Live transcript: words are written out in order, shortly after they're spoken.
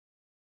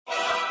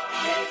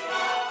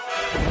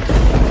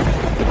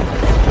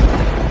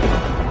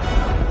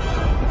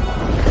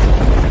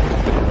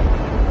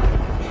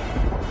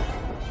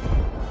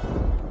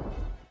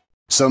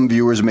Some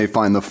viewers may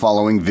find the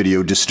following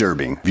video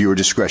disturbing. Viewer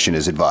discretion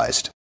is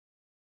advised.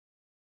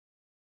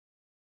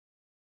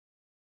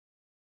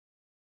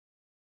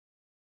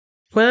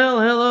 Well,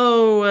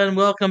 hello and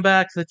welcome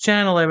back to the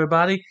channel,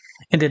 everybody.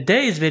 In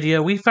today's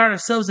video, we found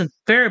ourselves in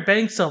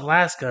Fairbanks,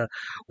 Alaska,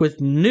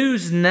 with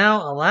News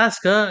Now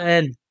Alaska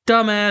and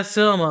Dumbass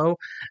Elmo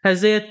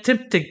as they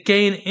attempt to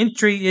gain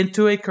entry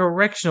into a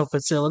correctional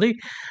facility,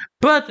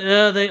 but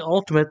they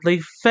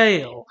ultimately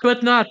fail.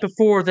 But not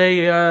before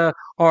they are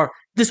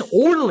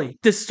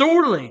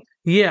disorderly.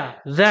 Yeah,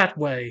 that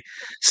way.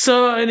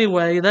 So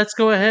anyway, let's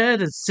go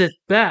ahead and sit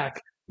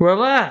back,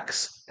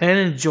 relax, and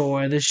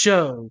enjoy the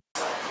show.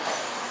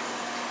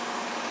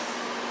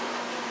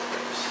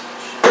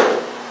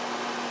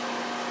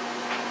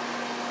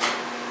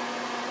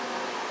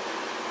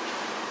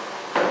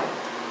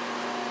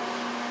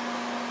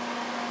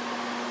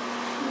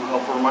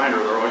 Helpful reminder,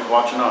 they're always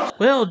watching us.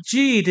 Well,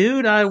 gee,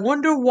 dude, I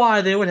wonder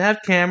why they would have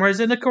cameras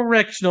in a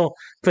correctional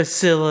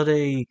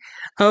facility.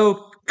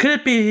 Oh, could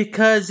it be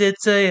because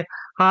it's a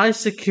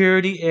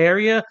high-security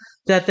area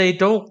that they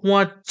don't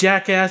want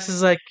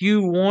jackasses like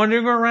you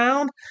wandering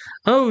around?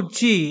 Oh,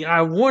 gee,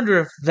 I wonder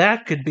if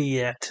that could be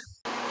it.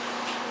 Do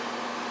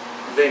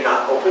they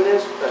not open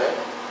this?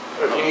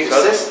 Or if you need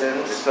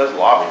assistance. It says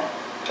lobby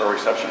or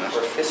receptionist.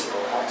 Or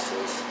physical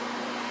access.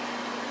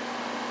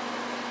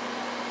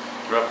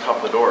 You're up top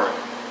of the door.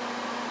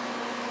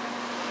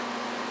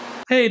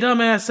 Hey,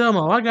 Dumbass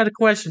Elmo, I got a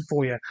question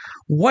for you.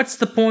 What's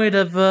the point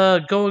of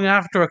going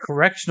after a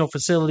correctional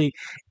facility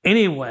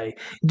anyway?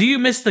 Do you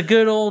miss the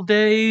good old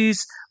days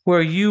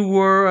where you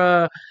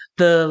were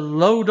the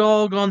low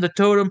dog on the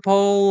totem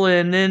pole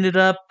and ended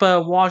up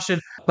washing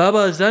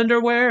Bubba's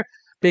underwear?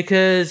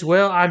 Because,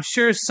 well, I'm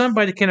sure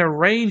somebody can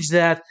arrange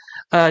that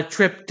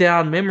trip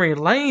down memory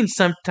lane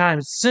sometime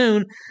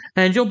soon,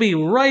 and you'll be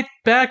right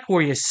back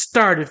where you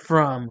started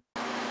from.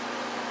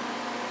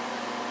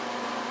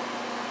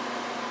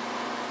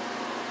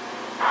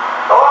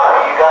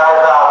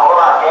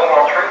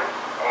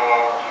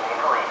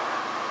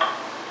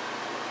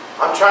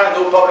 I'm trying to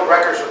do a public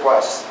records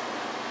request.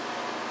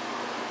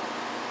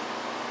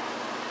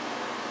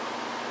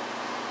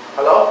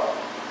 Hello?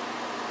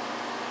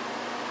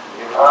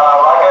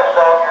 Like I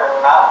said,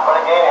 you're not going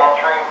to gain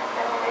entry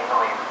and you need to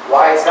leave.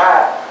 Why is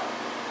that?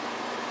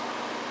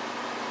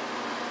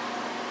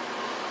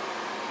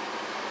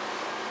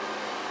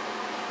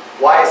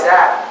 Why is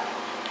that?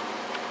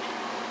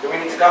 Do we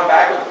need to come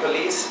back with the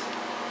police?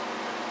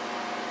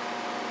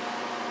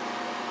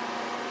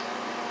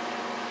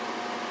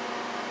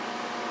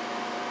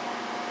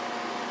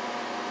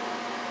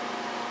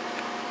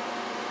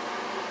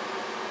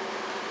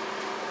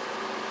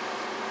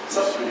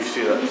 You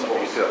see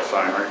that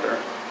sign right there?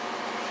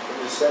 What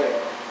does it say?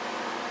 It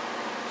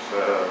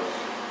says,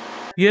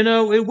 You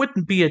know, it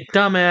wouldn't be a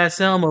Dumbass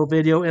Elmo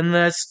video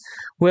unless,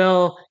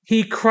 well,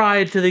 he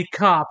cried to the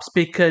cops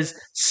because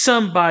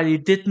somebody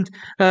didn't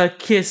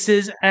kiss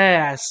his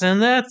ass.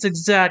 And that's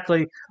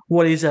exactly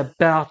what he's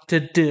about to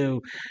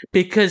do.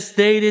 Because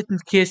they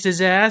didn't kiss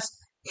his ass,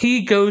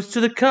 he goes to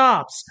the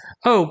cops.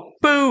 Oh,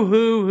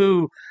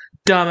 boo-hoo-hoo,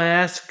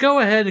 dumbass. Go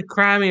ahead and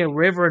cry me a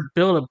river and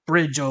build a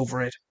bridge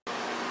over it.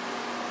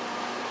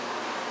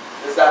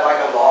 Is that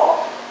like a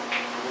law?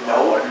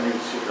 no, I didn't even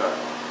see that.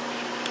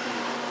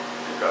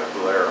 It's got a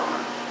glare on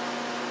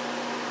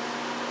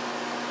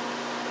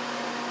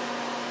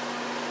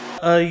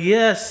it.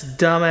 Yes,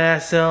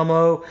 Dumbass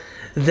Elmo.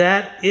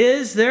 That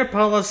is their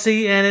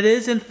policy and it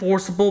is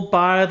enforceable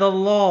by the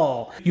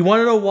law. You want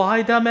to know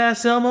why,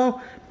 Dumbass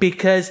Elmo?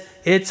 Because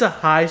it's a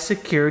high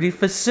security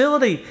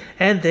facility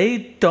and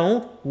they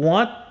don't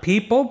want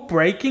people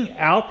breaking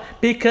out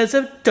because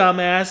of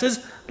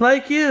dumbasses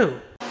like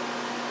you.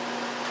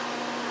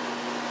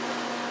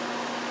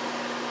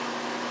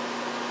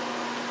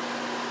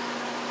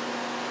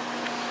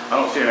 I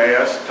don't see an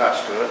AS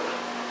attached to it,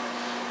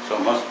 so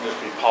it must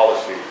just be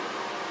policy.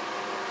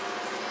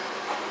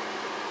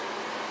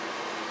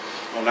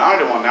 Well, now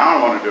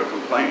I want to do a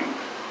complaint.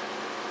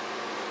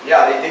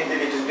 Yeah, they think they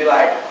could just be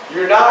like,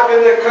 you're not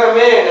going to come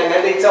in, and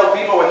then they tell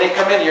people when they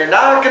come in, you're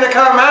not going to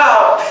come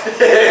out.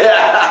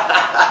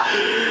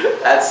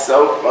 That's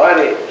so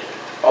funny.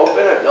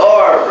 Open a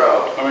door,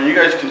 bro. I mean, you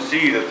guys can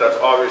see that that's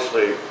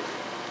obviously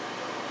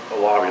a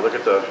lobby. Look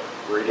at the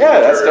reading. Yeah,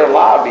 that's their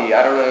lobby.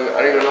 I don't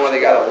even know why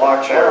they got it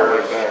locked down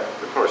like that.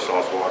 The car saw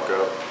us walk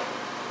up.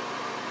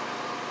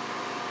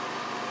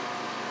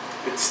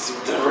 It's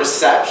the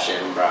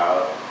reception,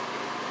 bro.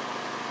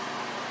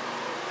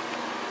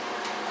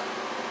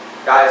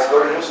 Guys,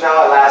 go to News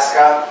Now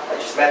Alaska. I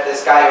just met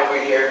this guy over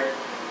here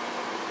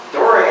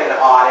during an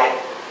audit.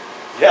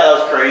 Yeah, that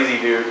was crazy,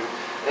 dude.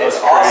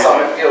 It's awesome.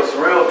 It feels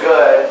real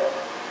good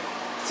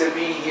to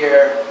be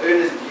here. Look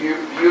at this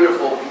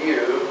beautiful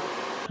view.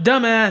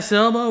 Dumbass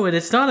Elmo, and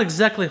it's not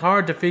exactly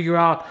hard to figure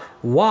out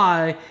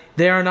why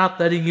they are not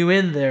letting you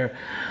in there.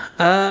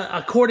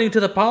 According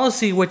to the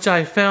policy, which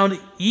I found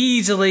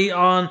easily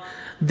on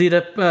the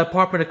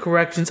Department of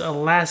Corrections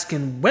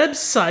Alaskan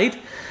website,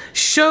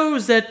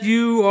 shows that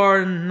you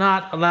are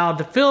not allowed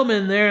to film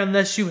in there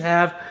unless you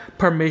have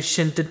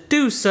permission to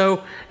do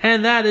so,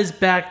 and that is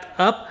backed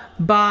up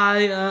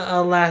by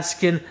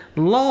Alaskan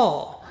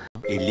law.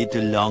 A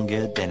little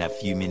longer than a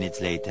few minutes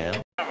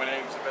later. My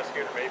name is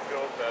Investigator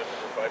Mayfield, number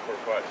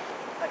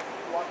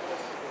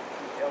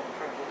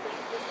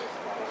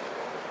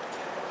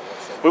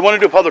 545. We want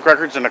to do public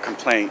records and a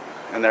complaint,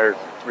 and they're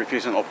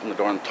refusing to open the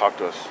door and talk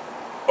to us.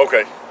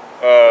 Okay.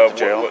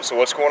 Jail. So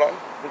what's going on?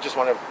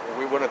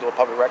 We want to do a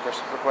public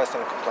records request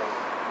and a complaint.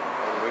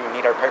 And we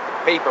need our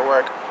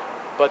paperwork,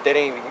 but they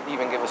didn't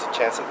even give us a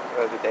chance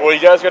today. Well,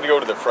 you guys got to go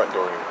to the front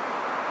door here.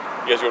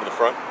 You guys go to the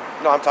front?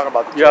 No, I'm talking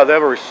about the jail. Yeah, they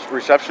have a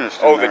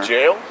receptionist in there. The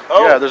jail?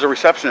 Oh. Yeah, there's a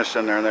receptionist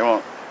in there, and they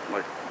won't,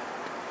 like...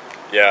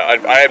 Yeah,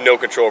 I have no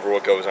control over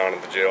what goes on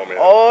in the jail, man.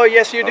 Oh,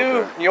 yes, you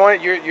do.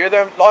 Okay. You're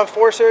the law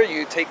enforcer.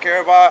 You take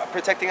care of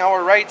protecting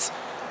our rights.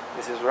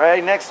 This is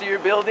right next to your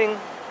building.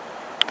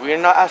 We're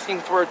not asking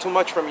for too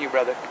much from you,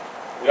 brother.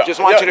 We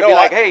just want you to be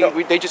like, hey,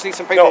 they just need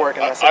some paperwork.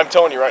 And that's I'm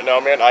telling you right now,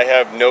 man, I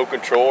have no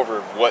control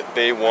over what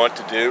they want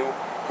to do,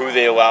 who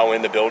they allow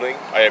in the building.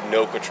 I have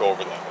no control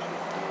over that, man.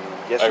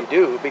 Yes, you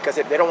do, because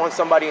if they don't want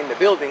somebody in the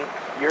building,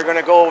 you're going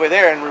to go over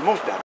there and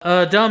remove them.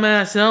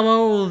 Dumbass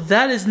Elmo,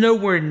 that is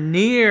nowhere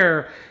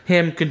near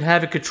him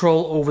having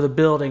control over the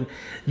building.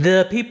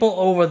 The people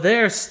over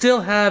there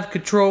still have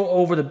control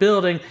over the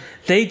building.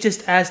 They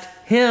just asked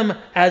him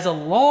as a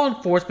law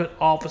enforcement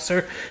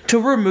officer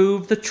to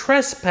remove the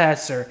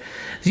trespasser.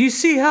 Do you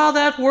see how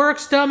that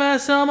works,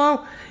 Dumbass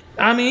Elmo?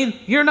 I mean,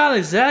 you're not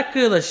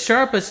exactly the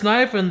sharpest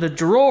knife in the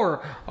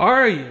drawer,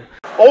 are you?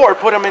 Or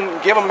put them in,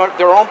 give them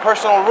their own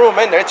personal room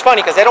in there. It's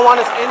funny because they don't want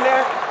us in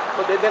there,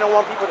 but they don't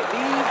want people to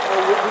leave.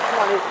 Or which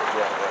one is it?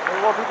 They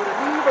don't want people to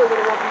leave, or they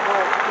don't want people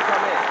to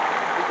come in?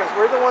 Because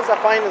we're the ones that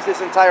financed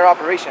this entire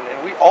operation,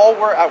 and all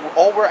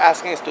we're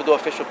asking is to do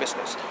official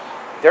business.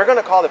 They're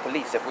gonna call the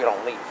police if we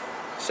don't leave.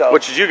 So,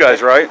 which is you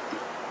guys, right?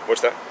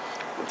 What's that?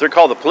 If they're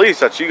called the police,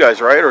 that's you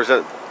guys, right? Or is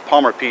that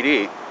Palmer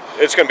PD?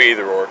 It's going to be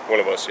either or, one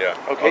of us, yeah.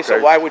 Okay, so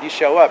why would you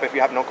show up if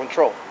you have no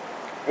control?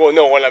 Well,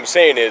 no, what I'm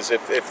saying is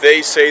if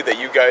they say that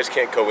you guys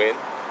can't go in,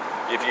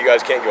 if you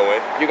guys can't go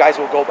in... You guys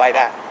will go by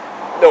that.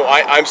 No,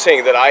 I'm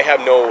saying that I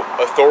have no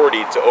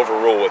authority to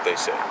overrule what they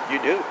say.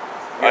 You do.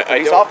 You're a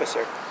police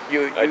officer.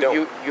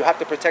 You have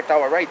to protect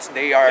our rights.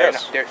 They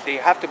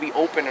have to be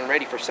open and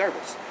ready for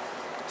service.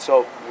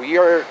 So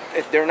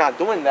if they're not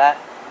doing that,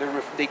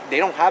 they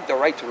don't have the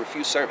right to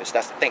refuse service.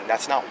 That's the thing.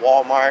 That's not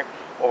Walmart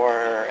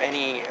or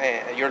any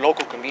your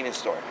local convenience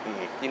store.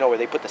 You know, where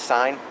they put the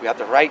sign, we have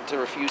the right to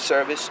refuse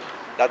service.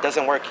 That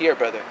doesn't work here,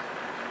 brother.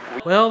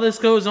 Well, this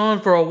goes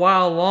on for a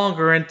while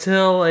longer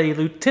until a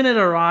lieutenant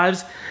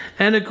arrives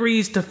and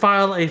agrees to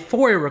file a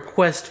FOIA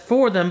request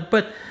for them.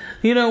 But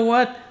you know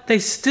what? They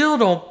still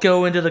don't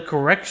go into the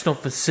correctional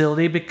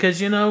facility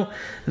because, you know,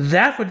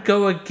 that would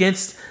go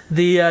against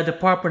the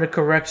Department of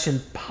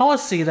Correction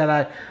policy that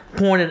I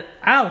pointed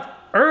out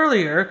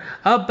earlier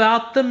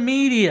about the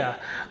media.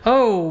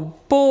 Oh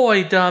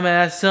boy,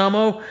 Dumbass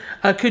Elmo,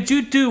 could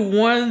you do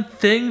one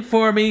thing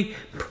for me,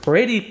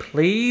 pretty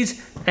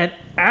please, and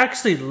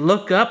actually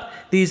look up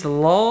these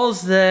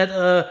laws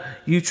that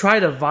you try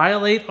to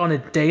violate on a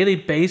daily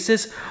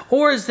basis?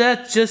 Or is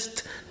that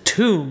just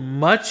too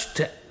much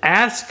to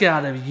ask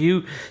out of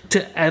you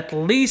to at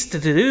least to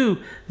do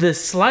the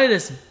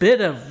slightest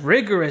bit of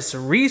rigorous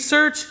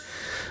research?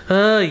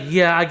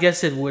 Yeah, I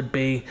guess it would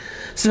be.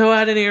 So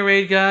at any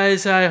rate,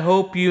 guys, I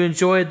hope you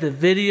enjoyed the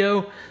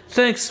video.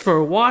 Thanks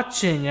for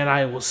watching, and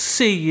I will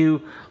see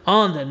you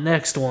on the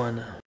next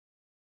one.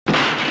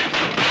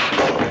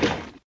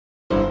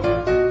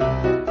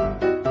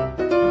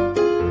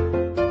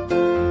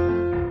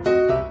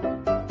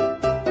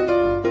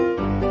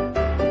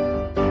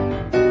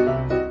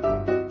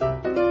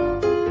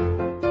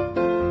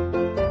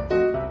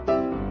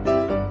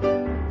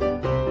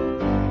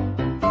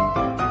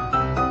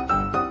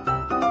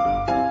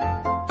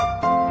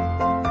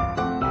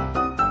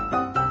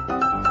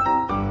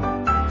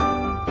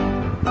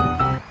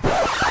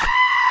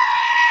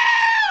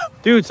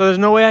 Dude, so there's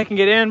no way I can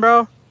get in,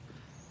 bro?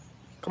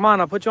 Come on,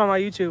 I'll put you on my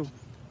YouTube.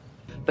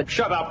 But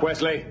shut up,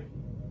 Wesley.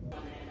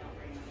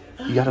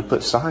 You gotta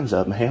put signs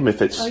up, ma'am, if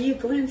it's... Are you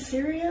Glenn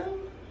Serio?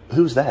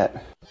 Who's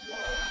that?